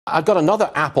I've got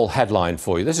another Apple headline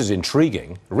for you. This is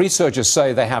intriguing. Researchers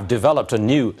say they have developed a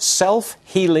new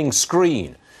self-healing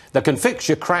screen that can fix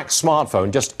your cracked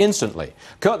smartphone just instantly.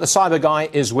 Kurt, the Cyber Guy,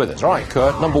 is with us. All right,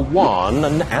 Kurt, number one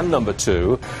and number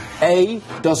two. A,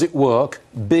 does it work?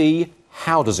 B,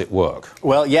 how does it work?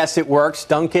 Well, yes, it works.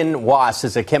 Duncan Wass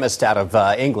is a chemist out of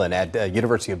England at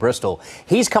University of Bristol.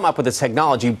 He's come up with this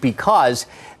technology because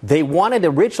they wanted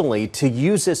originally to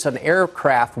use this on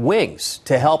aircraft wings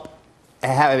to help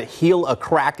heal a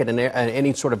crack and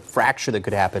any sort of fracture that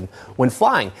could happen when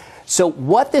flying. So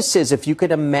what this is, if you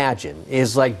could imagine,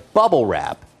 is like bubble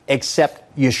wrap,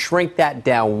 except you shrink that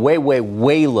down way, way,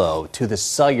 way low to the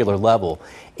cellular level.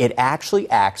 It actually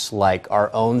acts like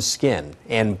our own skin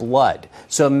and blood.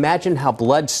 So imagine how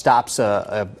blood stops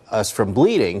us from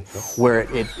bleeding, where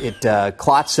it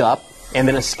clots up and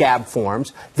then a scab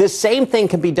forms. This same thing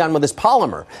can be done with this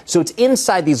polymer. So it's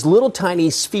inside these little tiny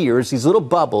spheres, these little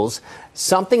bubbles.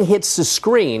 Something hits the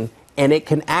screen, and it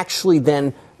can actually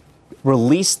then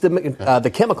release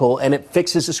the chemical, and it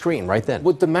fixes the screen right then.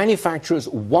 Would the manufacturers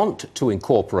want to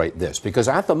incorporate this? Because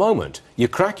at the moment, you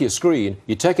crack your screen,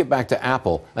 you take it back to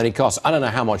Apple, and it costs, I don't know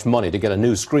how much money to get a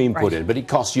new screen put in, but it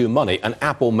costs you money, and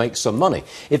Apple makes some money.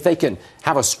 If they can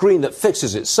have a screen that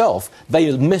fixes itself,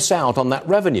 they miss out on that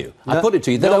revenue. I put it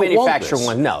to you, they don't want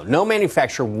this. No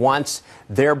manufacturer wants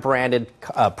their branded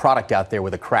product out there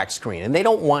with a cracked screen, and they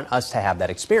don't want us to have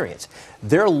that experience.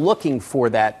 They're looking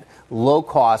for that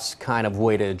low-cost kind of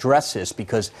way to address this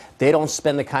because they don't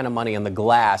spend the kind of money on the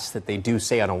glass that they do,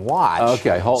 say, on a watch.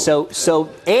 Okay,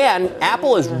 and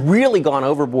Apple has really gone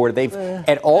overboard. They've,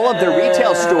 at all of their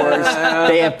retail stores,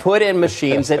 they have put in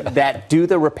machines that do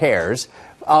the repairs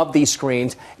of these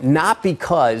screens, not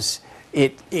because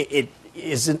it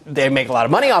isn't, they make a lot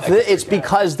of money off of it. It's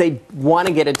because they want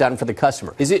to get it done for the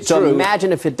customer. Is it so true?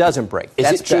 Imagine if it doesn't break.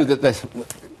 Is it true that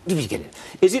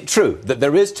Is it true that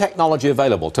there is technology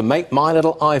available to make my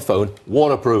little iPhone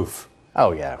waterproof?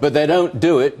 Oh, yeah. But they don't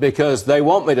do it because they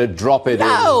want me to drop it in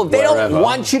No, they wherever. don't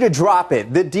want you to drop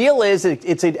it. The deal is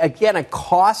it's, again, a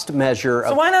cost measure.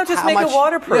 So why not just make it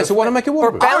waterproof? Yeah, so why not make it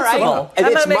waterproof? Or bounceable? And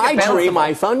it's my dream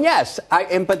iPhone, yes.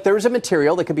 But there's a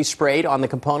material that could be sprayed on the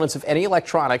components of any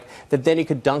electronic that then you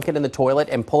could dunk it in the toilet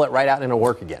and pull it right out and it'll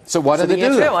work again. So why do they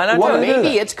do that? Why not do it?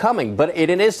 Maybe it's coming, but it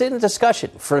is in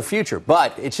discussion for the future.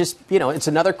 But it's just, it's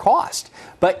another cost.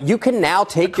 But you can now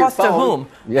take your phone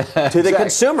to the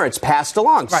consumer. It's passed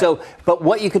along. Right. So, but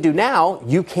what you could do now,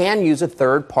 you can use a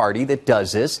third party that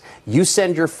does this. You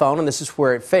send your phone, and this is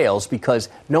where it fails because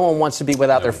no one wants to be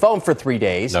without their phone for 3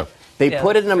 days. No. They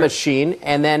put it in a machine,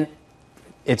 and then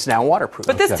it's now waterproof.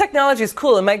 But this technology is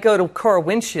cool. It might go to car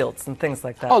windshields and things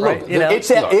like that, right?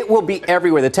 It will be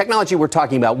everywhere. The technology we're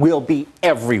talking about will be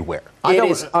everywhere. It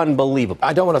is unbelievable.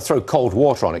 I don't want to throw cold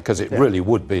water on it because it really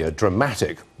would be a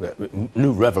dramatic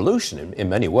new revolution in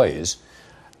many ways.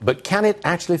 But can it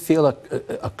actually feel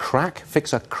a crack,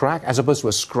 fix a crack, as opposed to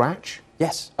a scratch?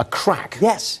 Yes. A crack?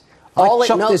 Yes. All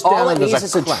it needs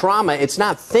is a trauma. It's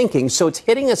not thinking, so it's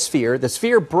hitting a sphere. The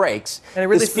sphere breaks.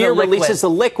 And the sphere releases the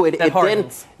liquid. That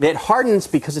hardens. It hardens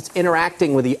because it's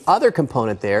interacting with the other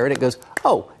component there, and it goes,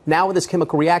 oh, now with this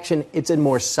chemical reaction, it's a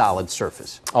more solid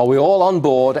surface. Are we all on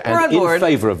board and in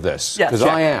favor of this? Yes. Because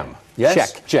I am.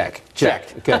 Yes? Check.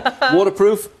 Okay.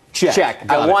 Waterproof? Check.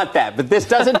 I want that, but this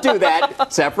doesn't do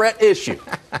that. Separate issue.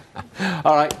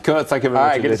 All right, Kurt, thank you very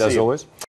much indeed, as always.